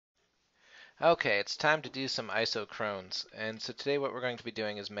Okay, it's time to do some isochrones. And so today what we're going to be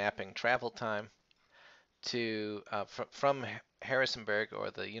doing is mapping travel time to from Harrisonburg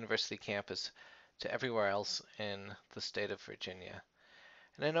or the university campus to everywhere else in the state of Virginia.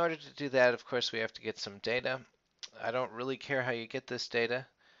 And in order to do that, of course, we have to get some data. I don't really care how you get this data,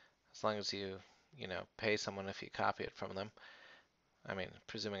 as long as you pay someone if you copy it from them. I mean,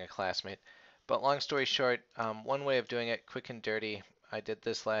 presuming a classmate. But long story short, one way of doing it, quick and dirty, I did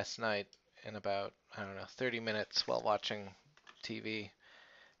this last night in about, I don't know, 30 minutes while watching TV,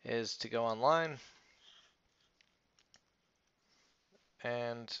 is to go online.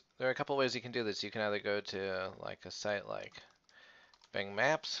 And there are a couple ways you can do this. You can either go to like a site like Bing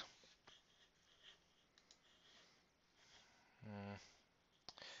Maps, mm,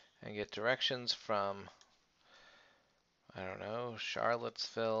 and get directions from, I don't know,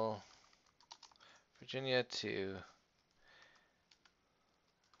 Charlottesville, Virginia to,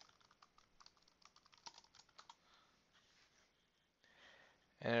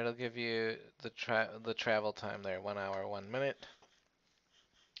 and it'll give you the travel time there, 1 hour, 1 minute.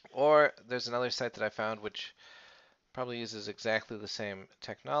 Or there's another site that I found which probably uses exactly the same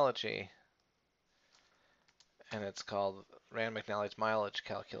technology, and it's called Rand McNally's Mileage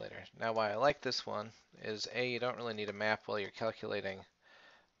Calculator. Now, why I like this one is A, you don't really need a map while you're calculating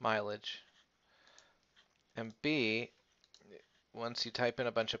mileage, and B, once you type in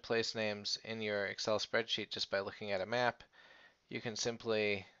a bunch of place names in your Excel spreadsheet just by looking at a map, you can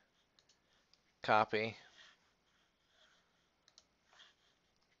simply copy,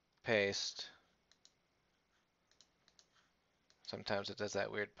 paste. Sometimes it does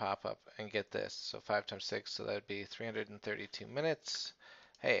that weird pop-up, and get this. So 5 times 6, so that would be 332 minutes.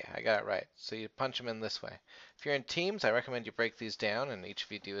 Hey, I got it right. So you punch them in this way. If you're in teams, I recommend you break these down and each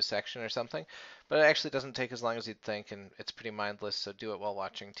of you do a section or something. But it actually doesn't take as long as you'd think, and it's pretty mindless, so do it while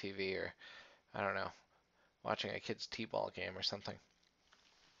watching TV or, I don't know, watching a kid's t-ball game or something.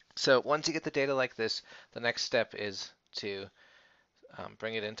 So once you get the data like this, the next step is to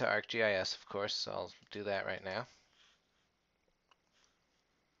bring it into ArcGIS, of course, so I'll do that right now.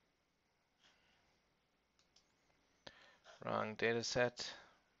 Wrong data set.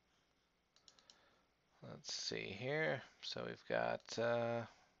 Let's see here. So we've got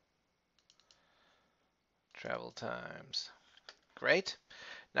travel times. Great.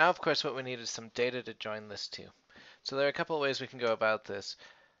 Now, of course, what we need is some data to join this to. So there are a couple of ways we can go about this.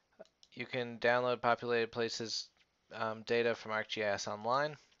 You can download populated places data from ArcGIS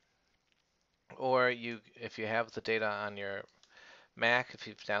online, or if you have the data on your Mac, if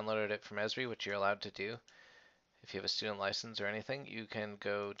you've downloaded it from Esri, which you're allowed to do, if you have a student license or anything, you can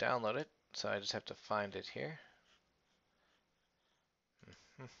go download it. So I just have to find it here.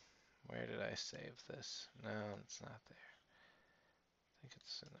 Where did I save this? No, it's not there. I think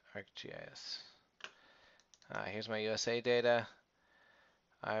it's in ArcGIS. Here's my USA data.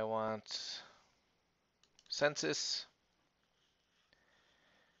 I want census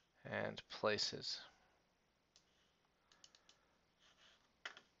and places.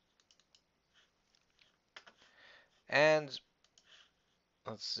 And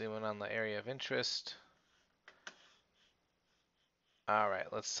let's zoom in on the area of interest. All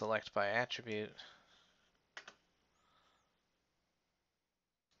right, let's select by attribute.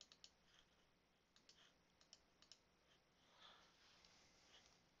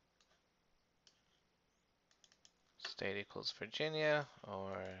 State equals Virginia,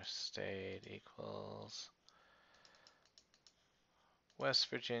 or state equals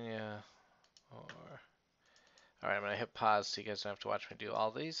West Virginia, or... All right, I'm going to hit pause so you guys don't have to watch me do all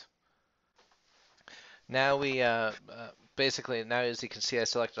these. Now we basically, now as you can see, I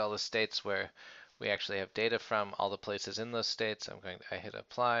selected all the states where we actually have data from, all the places in those states. I hit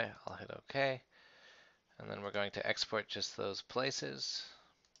apply, I'll hit OK, and then we're going to export just those places.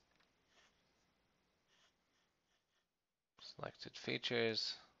 Selected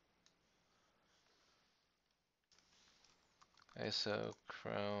features,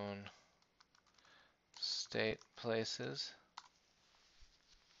 isochrone state places.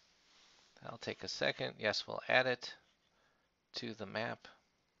 That'll take a second. Yes, we'll add it to the map.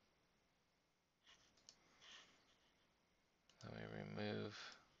 Then we remove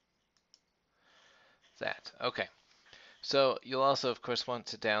that. Okay. So you'll also, of course, want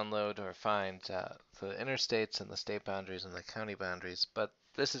to download or find the interstates and the state boundaries and the county boundaries. But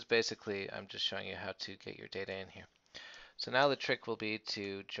this is basically, I'm just showing you how to get your data in here. So now the trick will be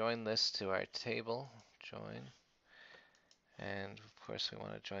to join this to our table. Join. And of course, we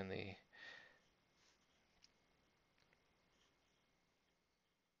want to join the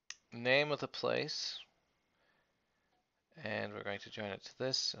name of the place And we're going to join it to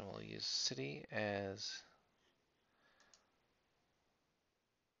this, and we'll use city as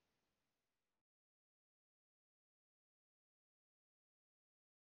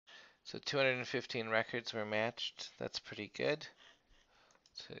so 215 records were matched. That's pretty good.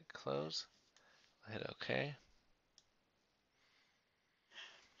 Let's hit close. I'll hit OK.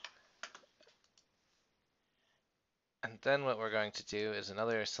 And then what we're going to do is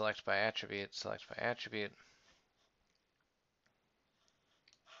another select by attribute,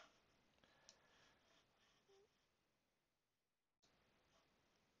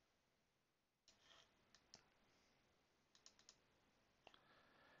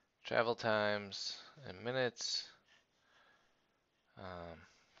 travel times in minutes are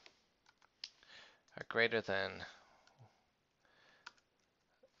greater than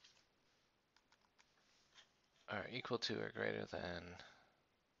are equal to or greater than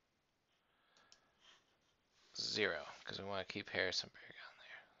 0, because we want to keep Harrisonburg on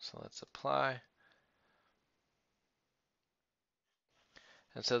there. So let's apply.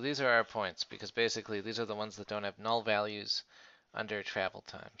 And so these are our points, because basically these are the ones that don't have null values under travel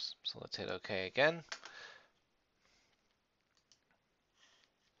times. So let's hit OK again.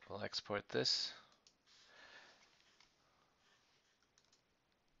 We'll export this.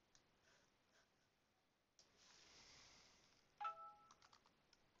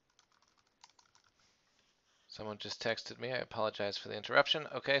 Someone just texted me. I apologize for the interruption.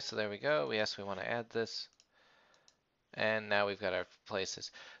 Okay, so there we go. Yes, we want to add this. And now we've got our places.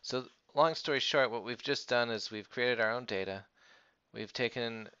 So long story short, what we've just done is we've created our own data. We've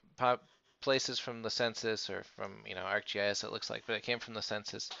taken places from the census or from ArcGIS it looks like, but it came from the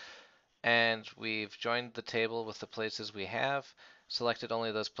census. And we've joined the table with the places we have, selected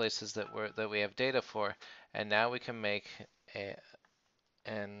only those places that we have data for, and now we can make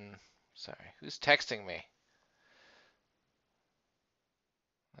sorry, who's texting me?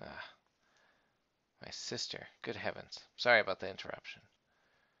 Ah, my sister. Good heavens. Sorry about the interruption.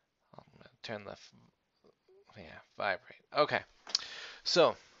 I'm gonna turn the vibrate. Okay.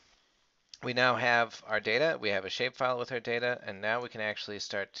 So we now have our data. We have a shapefile with our data, and now we can actually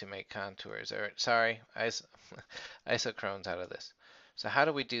start to make contours. Or sorry, isochrones out of this. So how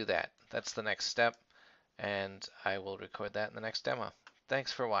do we do that? That's the next step, and I will record that in the next demo.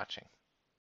 Thanks for watching.